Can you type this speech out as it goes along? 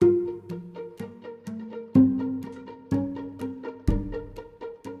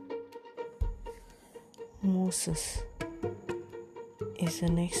Moses is the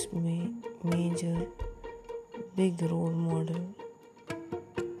next major big role model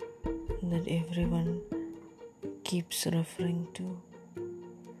that everyone keeps referring to.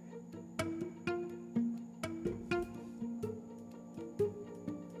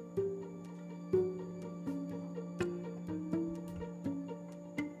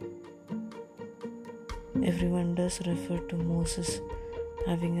 Everyone does refer to Moses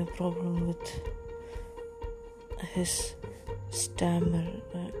having a problem with his stammering.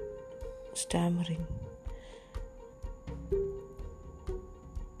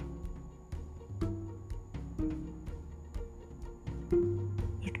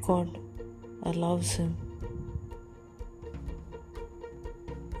 But God allows him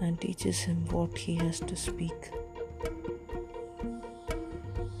and teaches him what he has to speak.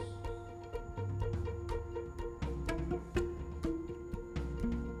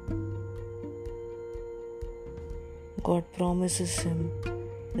 God promises him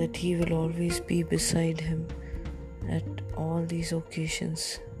that he will always be beside him at all these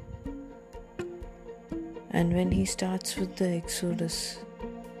occasions. And when he starts with the Exodus,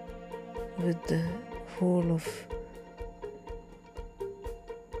 with the whole of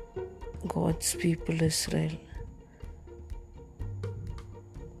God's people Israel,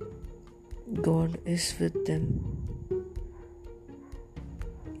 God is with them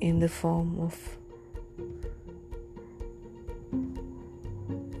in the form of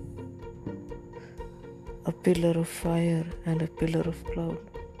a pillar of fire and a pillar of cloud.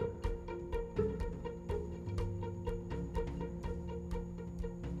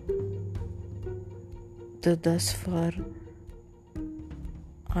 The thus far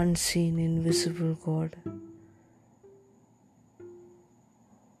unseen, invisible God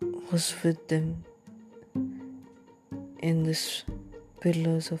was with them in this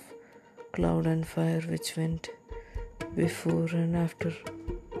pillars of cloud and fire which went before and after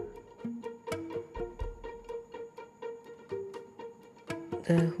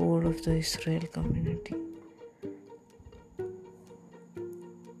the whole of the Israel community.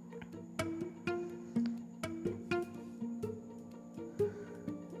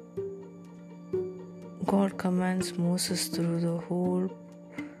 God commands Moses through the whole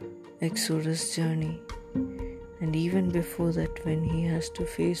Exodus journey, and even before that, when he has to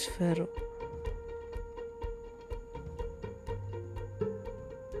face Pharaoh,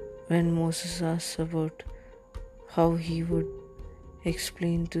 when Moses asks about how he would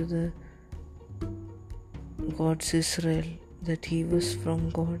explain to the God's Israel that he was from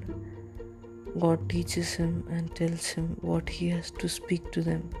God, God teaches him and tells him what he has to speak to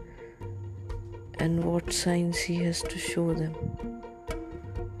them and what signs he has to show them.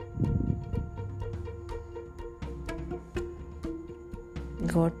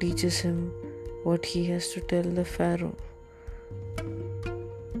 God teaches him what he has to tell the Pharaoh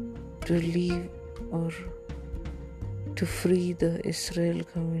to leave or to free the Israel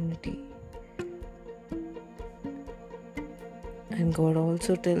community. And God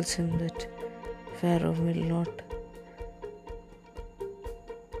also tells him that Pharaoh will not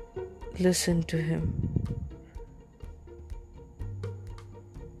listen to him.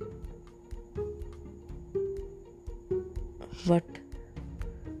 But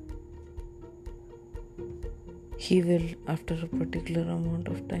he will, after a particular amount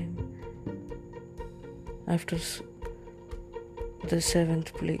of time, after the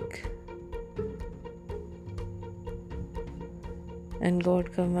seventh plague, and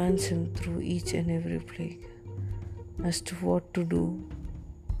God commands him through each and every plague as to what to do,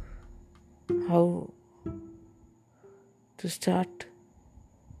 how to start,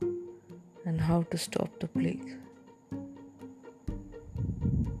 and how to stop the plague.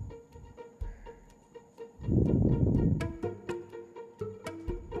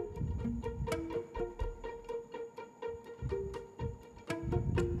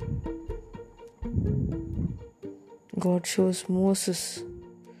 God shows Moses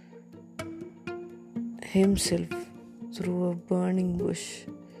himself through a burning bush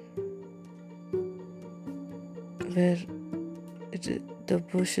where the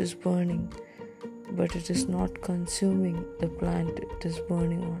bush is burning, but it is not consuming the plant it is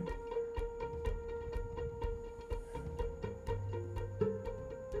burning on.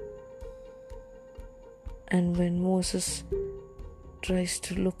 And when Moses tries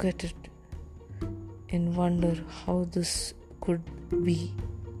to look at it in wonder how this could be,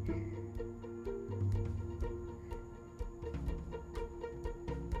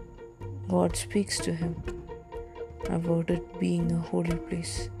 God speaks to him about it being a holy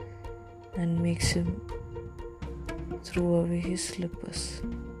place and makes him throw away his slippers.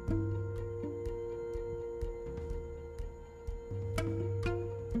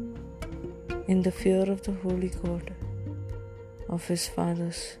 In the fear of the holy God of his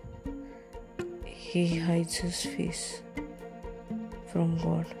fathers, he hides his face from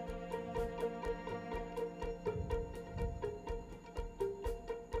God.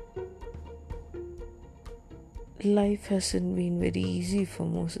 Life hasn't been very easy for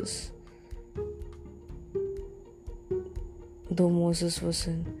Moses. Though Moses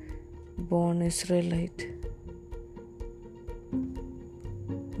wasn't born Israelite,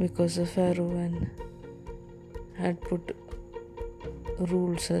 because the Pharaoh had put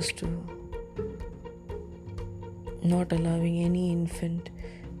rules as to not allowing any infant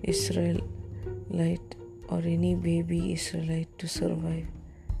Israelite or any baby Israelite to survive.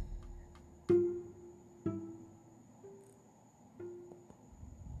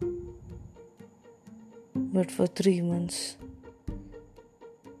 But for 3 months,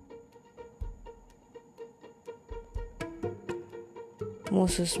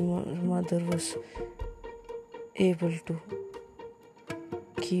 Moses' mother was able to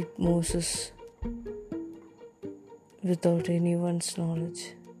keep Moses without anyone's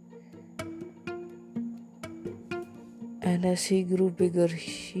knowledge. And as he grew bigger,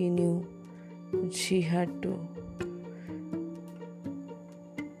 she knew she had to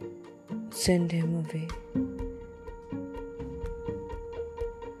send him away.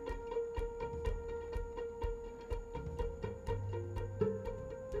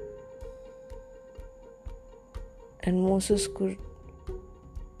 And Moses could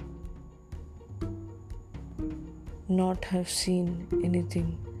not have seen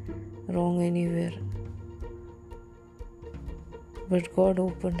anything wrong anywhere. But God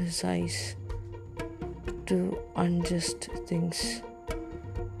opened his eyes to unjust things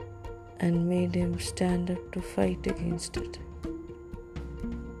and made him stand up to fight against it.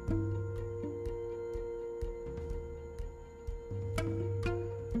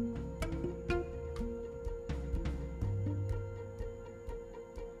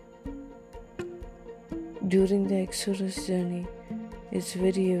 During the Exodus journey, it's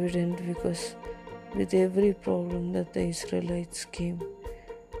very evident because with every problem that the Israelites came,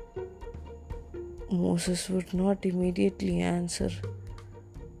 Moses would not immediately answer,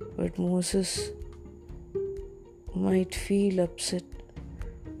 but Moses might feel upset,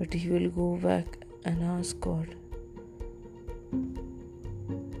 but he will go back and ask God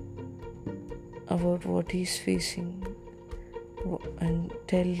about what he's facing and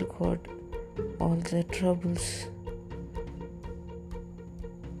tell God all their troubles.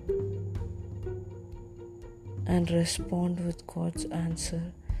 And respond with God's answer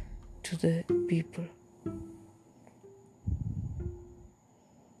to the people.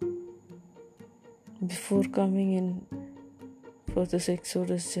 Before coming in for this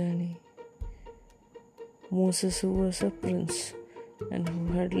Exodus journey, Moses, who was a prince and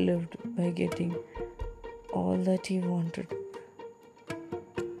who had lived by getting all that he wanted,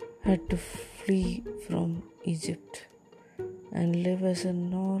 had to flee from Egypt and live as a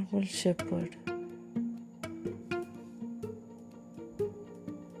normal shepherd.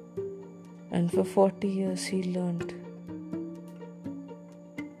 And for 40 years he learned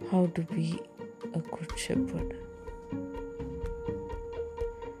how to be a good shepherd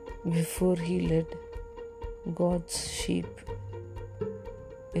before he led God's sheep,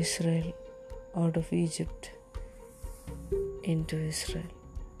 Israel, out of Egypt into Israel.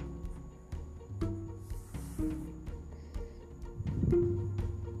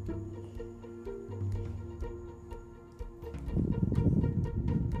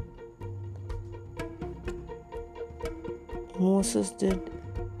 Moses did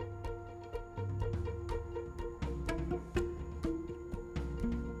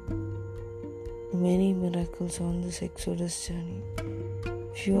many miracles on this Exodus journey.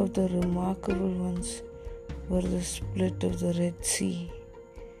 Few of the remarkable ones were the split of the Red Sea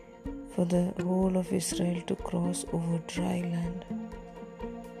for the whole of Israel to cross over dry land.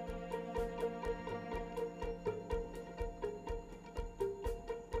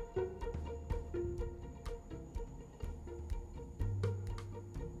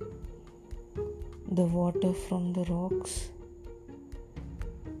 The water from the rocks,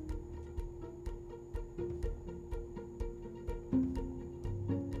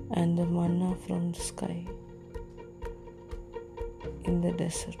 and the manna from the sky in the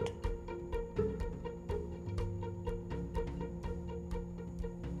desert.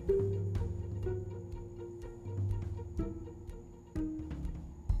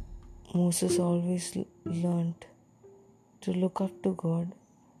 Moses always learned to look up to God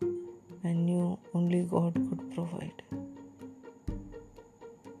and knew only God could provide.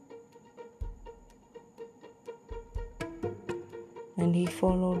 and he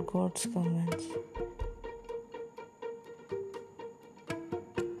followed God's commands.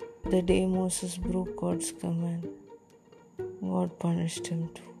 The day Moses broke God's command, God punished him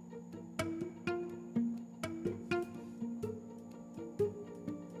too.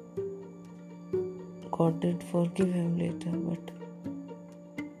 God did forgive him later, but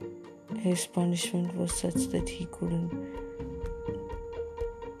his punishment was such that he couldn't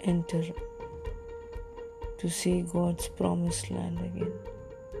enter to see God's promised land again.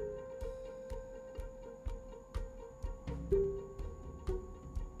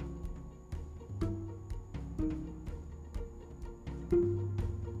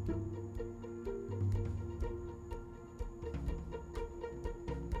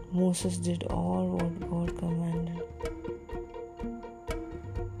 Moses did all what God commanded,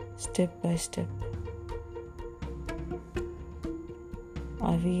 step by step.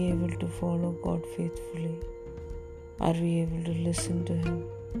 Are we able to follow God faithfully? Are we able to listen to Him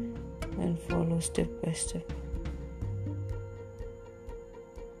and follow step by step?